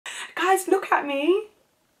Guys, look at me.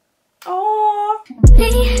 Oh.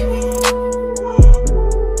 Can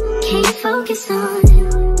you focus on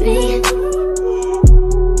me?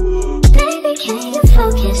 Baby, can you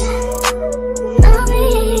focus on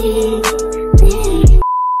me?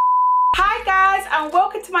 Hi guys, and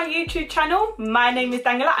welcome to my YouTube channel. My name is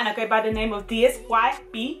Daniela and I go by the name of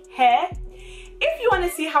DSYB Hair. If you want to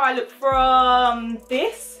see how I look from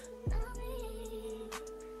this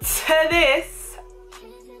to this,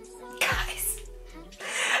 guys,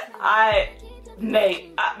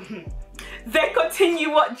 then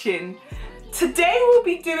continue watching. Today we'll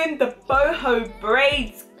be doing the boho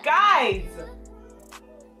braids, guys,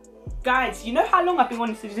 you know how long I've been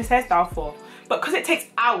wanting to do this hairstyle for, but because it takes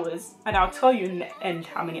hours, and I'll tell you in the end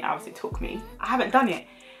how many hours it took me, I haven't done it.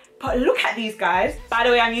 But look at these, guys. By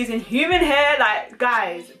the way, I'm using human hair. Like,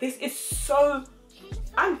 guys, this is so,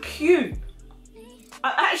 I'm cute.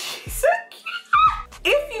 I'm actually so cute.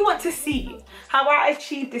 If you want to see how I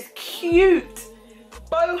achieved this cute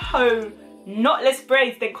boho knotless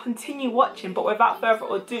braids, then continue watching. But without further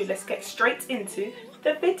ado, let's get straight into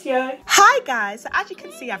the video. Hi guys, so as you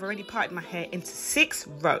can see, I've already parted my hair into 6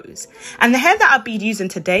 rows, and the hair that I'll be using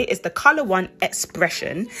today is the Color 1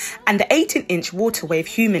 Xpression and the 18-inch water wave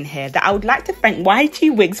human hair that I would like to thank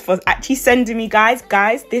YG Wigs for actually sending me. Guys,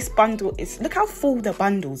 this bundle is, look how full the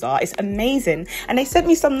bundles are, it's amazing, and they sent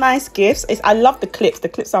me some nice gifts. I love the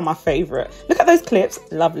clips are my favorite. Look at those clips,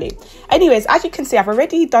 lovely. Anyways, as you can see, I've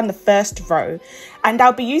already done the first row, and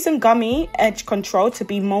I'll be using Gummy edge control to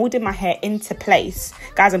be molding my hair into place.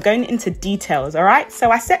 Guys, I'm going into details, all right?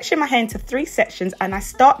 So I section my hair into 3 sections and I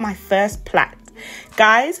start my first plait.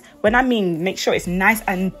 Guys, when I mean make sure it's nice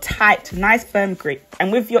and tight, nice firm grip.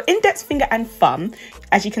 And with your index finger and thumb,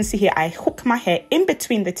 as you can see here, I hook my hair in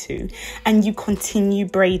between the 2 and you continue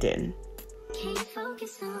braiding. Can you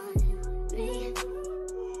focus on me?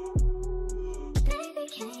 Baby,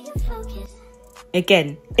 can you focus?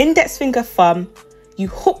 Again, index finger, thumb, you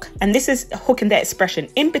hook, and this is hooking the Xpression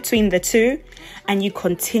in between the 2, and you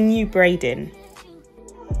continue braiding.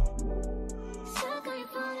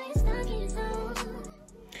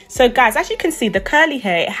 So guys, as you can see, the curly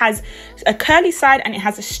hair, it has a curly side and it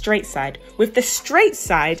has a straight side. With the straight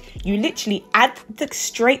side, you literally add the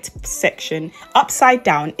straight section upside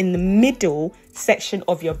down in the middle section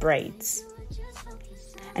of your braids.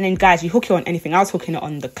 And then guys, you hook it on anything. I was hooking it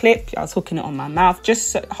on the clip, I was hooking it on my mouth,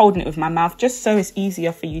 just holding it with my mouth, just so it's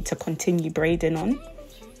easier for you to continue braiding on,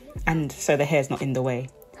 and so the hair's not in the way.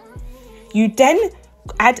 You then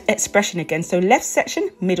add Xpression again, so left section,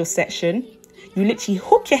 middle section. You literally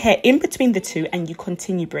hook your hair in between the 2 and you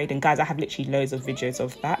continue braiding. Guys, I have literally loads of videos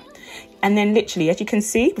of that. And then literally, as you can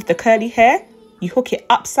see, with the curly hair, you hook it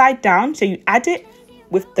upside down, so you add it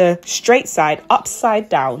with the straight side upside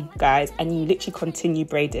down, guys, and you literally continue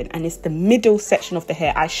braiding, and it's the middle section of the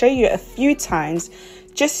hair. I show you a few times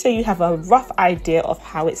just so you have a rough idea of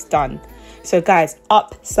how it's done. So guys,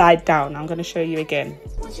 upside down, I'm going to show you again.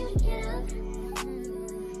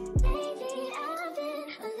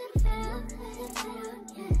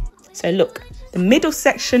 So look, the middle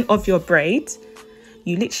section of your braids,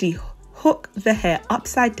 you literally hook the hair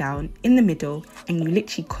upside down in the middle and you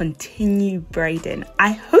literally continue braiding.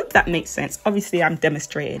 I hope that makes sense. Obviously I'm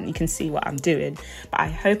demonstrating, you can see what I'm doing, but I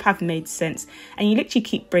hope I've made sense. And you literally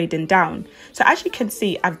keep braiding down. So as you can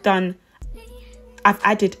see, I've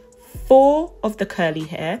added 4 of the curly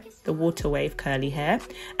hair, the water wave curly hair,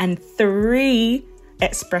 and 3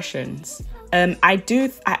 Xpressions. I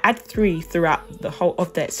add 3 throughout the whole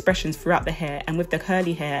of the Xpressions throughout the hair, and with the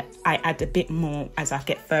curly hair I add a bit more as I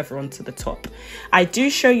get further onto the top. I do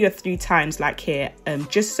show you 3 times like here,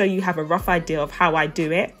 just so you have a rough idea of how I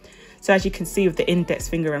do it. So as you can see with the index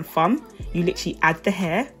finger and thumb, you literally add the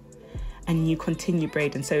hair and you continue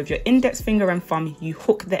braiding. So with your index finger and thumb, you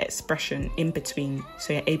hook the Xpression in between,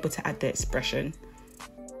 so you're able to add the Xpression.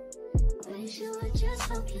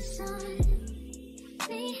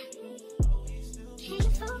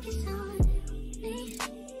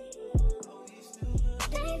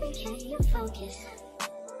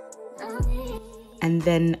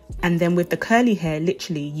 And then with the curly hair,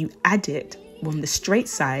 literally you add it on the straight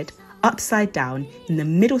side upside down in the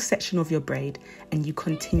middle section of your braid and you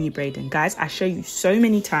continue braiding. Guys, I show you so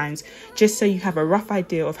many times just so you have a rough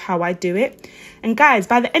idea of how I do it. And guys,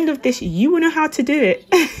 by the end of this, you will know how to do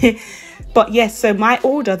it. But yes, so my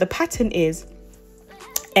order, the pattern is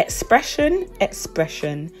Xpression,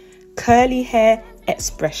 Xpression, curly hair,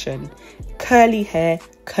 Xpression, curly hair,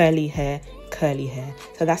 curly hair, curly hair.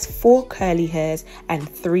 So that's 4 curly hairs and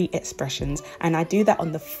 3 Xpressions, and I do that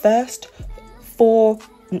on the first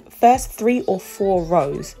 3 or 4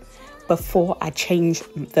 rows. before I change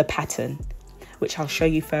the pattern, which I'll show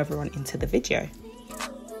you further on into the video.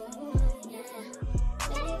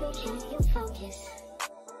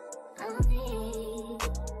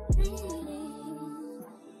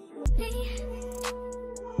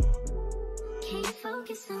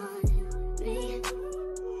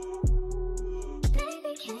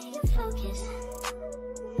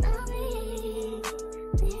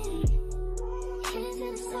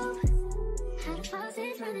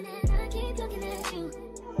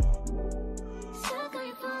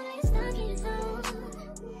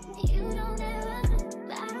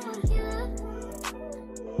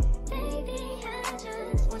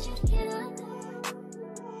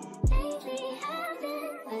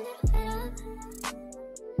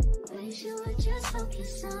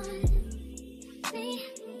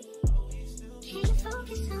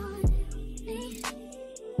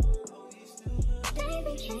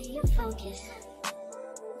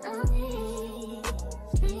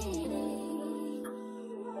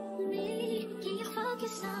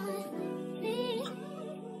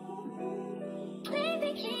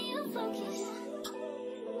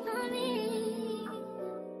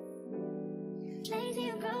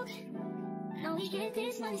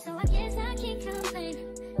 So I guess I can't complain,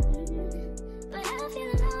 but I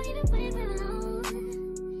feel alone even when we're alone,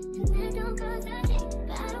 and that don't cause I think,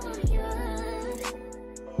 but I don't wanna give up.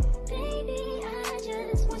 Baby, I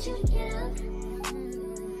just want you to get up.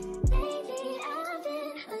 Lately I've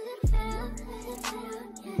been a little fed up,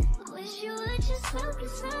 I wish you would just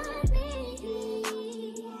focus on me.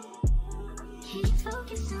 Can you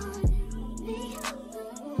focus on me?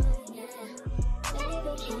 Yeah.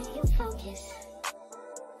 Baby, can you focus?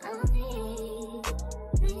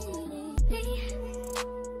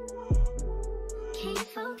 Can you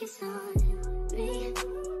focus on me?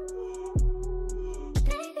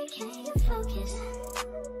 Baby, can you focus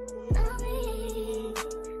on me?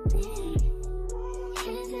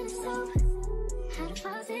 Hands in the soap, how the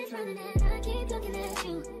faucet's running and I keep looking at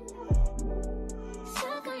you.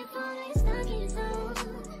 Stuck on your phone, you're stuck in your zone.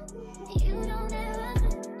 You don't ever,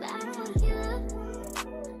 but I don't wanna give up.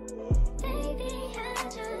 Baby, I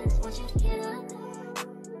just want you to get up.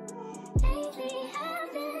 Lately I've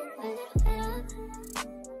been a little fed up.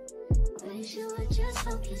 Wish you would just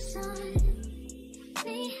focus on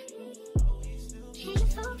me. Can you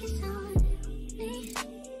focus on me?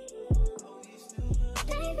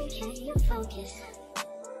 Baby, can you focus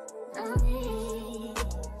on me?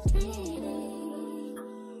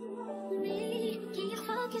 Can you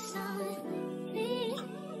focus on me?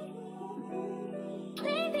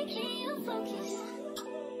 Baby, can you focus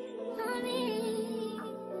on me?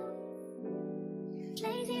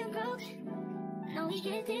 Lazy and broke, I know we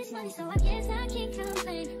get this money, so I guess I can't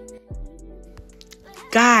complain.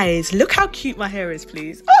 Guys, look how cute my hair is,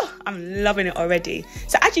 please. Oh, I'm loving it already.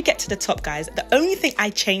 So as you get to the top, guys, the only thing I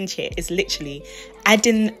change here is literally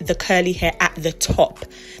adding the curly hair at the top.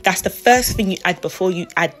 That's the first thing you add before you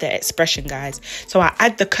add the Xpression, guys. So I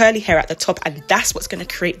add the curly hair at the top, and that's what's going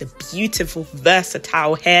to create the beautiful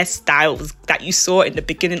versatile hairstyles that you saw in the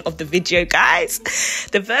beginning of the video, guys.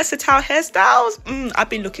 The versatile hairstyles, I've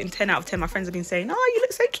been looking 10 out of 10. My friends have been saying, oh, you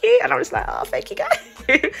look so cute, and I'm just like, oh, thank you, guys.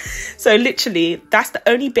 So literally that's the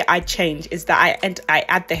only bit I change, is that I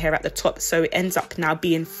add the hair at the top, so it ends up now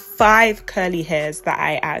being 5 curly hairs that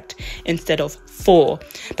I add instead of 4,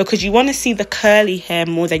 because you want to see the curly hair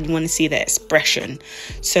more than you want to see the Xpression.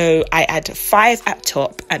 So I add 5 at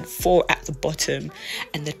top and 4 at the bottom,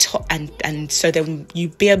 and the top, and so then you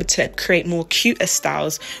be able to create more cuter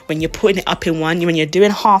styles when you're putting it up in one, when you're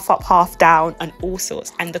doing half up, half down, and all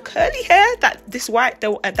sorts. And the curly hair that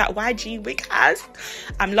that YG wig has,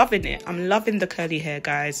 I'm loving it. I'm loving the curly hair,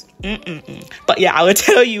 guys. But yeah, I will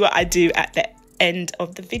tell you what I do at the end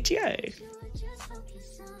of the video.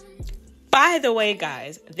 By the way,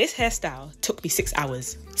 guys, this hairstyle took me 6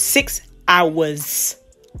 hours. 6 hours.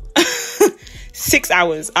 6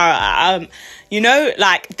 hours. You know,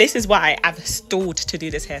 like, this is why I've stalled to do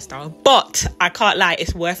this hairstyle, but I can't lie,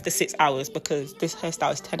 it's worth the 6 hours, because this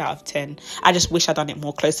hairstyle is 10 out of 10. I just wish I'd done it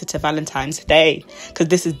more closer to Valentine's Day, because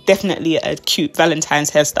this is definitely a cute Valentine's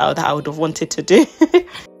hairstyle that I would have wanted to do.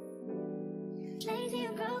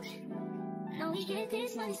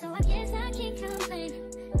 So I guess I can't complain,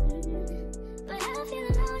 but I feel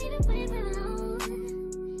alone even when we're alone,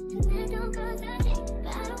 and that don't cause I think,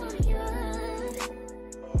 but I don't wanna give up.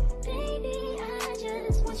 Baby, I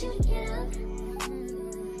just want you to get up.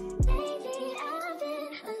 Lately I've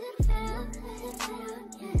been a little fed up,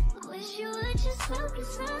 I wish you would just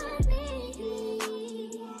focus on me.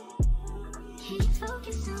 Can you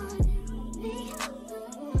focus on me?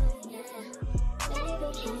 Yeah. Baby,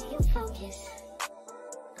 can you focus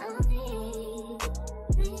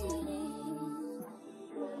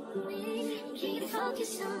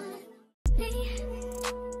focus on me?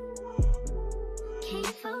 Can you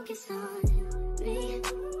focus on me?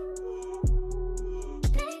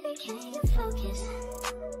 Baby, can you focus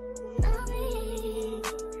on me?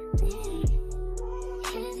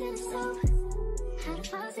 Hands in the soap, how the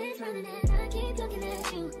faucet's running and I keep looking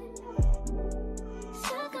at you.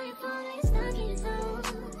 Stuck on your phone, like stuck in your zone.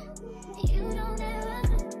 You don't ever,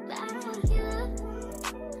 but I don't wanna give up.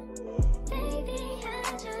 Baby,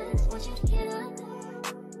 I just want you to get up.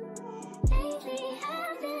 Lately,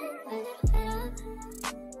 I've been a little fed up.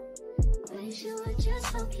 Wish you would just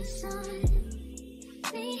focus on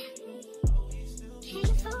me. Can you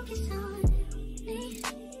focus on me?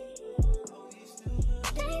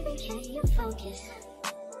 Baby, can you focus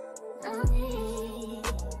on me?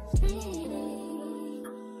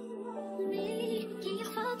 Can you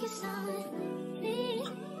focus on me?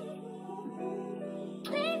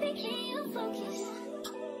 Baby, can you focus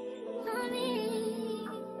on me?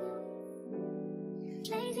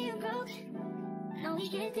 Lazy and broke, I know we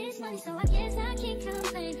get this money, so I guess I can't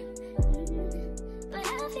complain. But I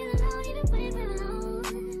feel alone even when we're alone.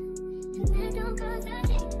 And that don't cause I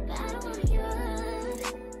think, but I don't wanna give up.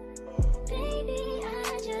 Baby, I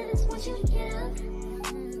just want you to get up.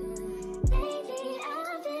 Lately,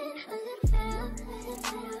 I've been a little fed up,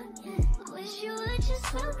 yeah. I wish you would just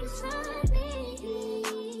focus on me.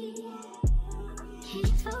 Can you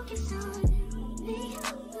focus on me?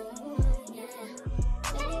 Yeah.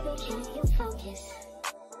 Baby, can you focus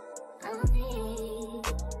on me?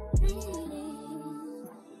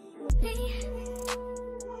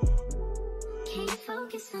 Can you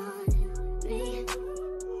focus on me?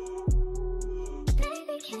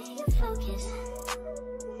 Baby, can you focus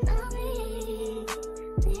on me?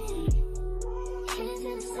 Hands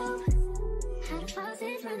in the soap, how the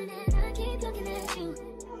faucet's running and I keep looking at you.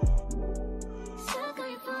 Stuck on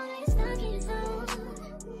your phone, like stuck in your zone.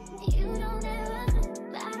 You don't ever,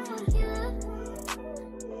 but I don't wanna give up.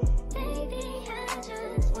 Baby, I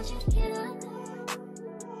just want you to get up.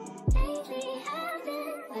 Lately, I've been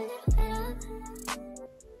a little fed up.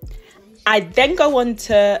 I then go on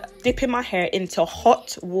to dipping my hair into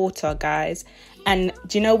hot water, guys. And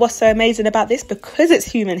do you know what's so amazing about this? Because it's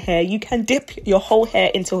human hair, you can dip your whole hair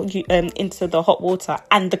into the hot water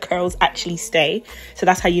and the curls actually stay. So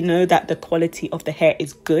that's how you know that the quality of the hair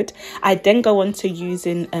is good. I then go on to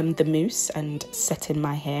using the mousse and setting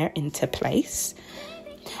my hair into place.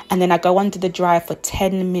 And then I go under the dryer for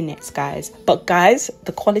 10 minutes, guys. But guys,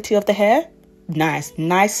 the quality of the hair, nice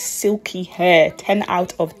silky hair. 10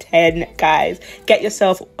 out of 10, guys. Get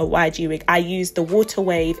yourself a YG wig. I use the Water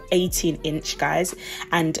Wave 18-inch, guys,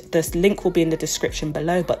 and this link will be in the description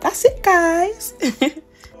below. But that's it, guys. Baby,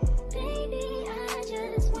 I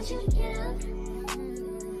just want you to get up.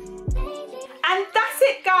 And that's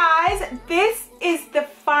it, guys. This is the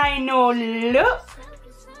final look,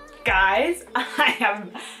 guys. I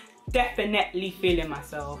am definitely feeling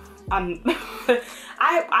myself.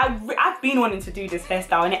 I've been wanting to do this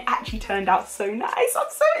hairstyle and it actually turned out so nice. I'm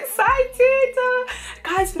so excited.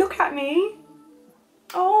 Guys, look at me.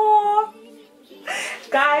 Oh,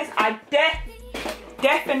 guys, I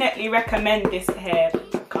definitely recommend this hair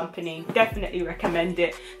company. Definitely recommend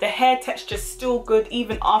it. The hair texture's still good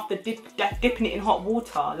even after dipping it in hot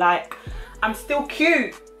water. Like, I'm still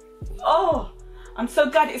cute. Oh, I'm so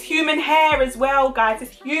glad it's human hair as well, guys.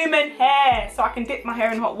 It's human hair, so I can dip my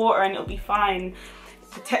hair in hot water and it'll be fine.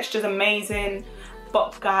 The texture's amazing.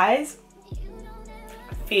 But guys,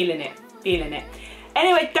 feeling it.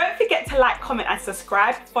 Anyway, don't forget to like, comment and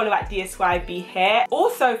subscribe. Follow at DSYB Hair.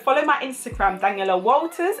 Also, follow my Instagram, Daniela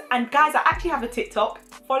Walters. And guys, I actually have a TikTok.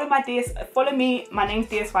 Follow me. My name's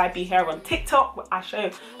DSYB Hair on TikTok. I show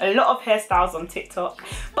a lot of hairstyles on TikTok.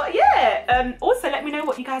 But yeah, also let me know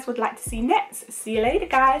what you guys would like to see next. See you later,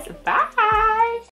 guys. Bye.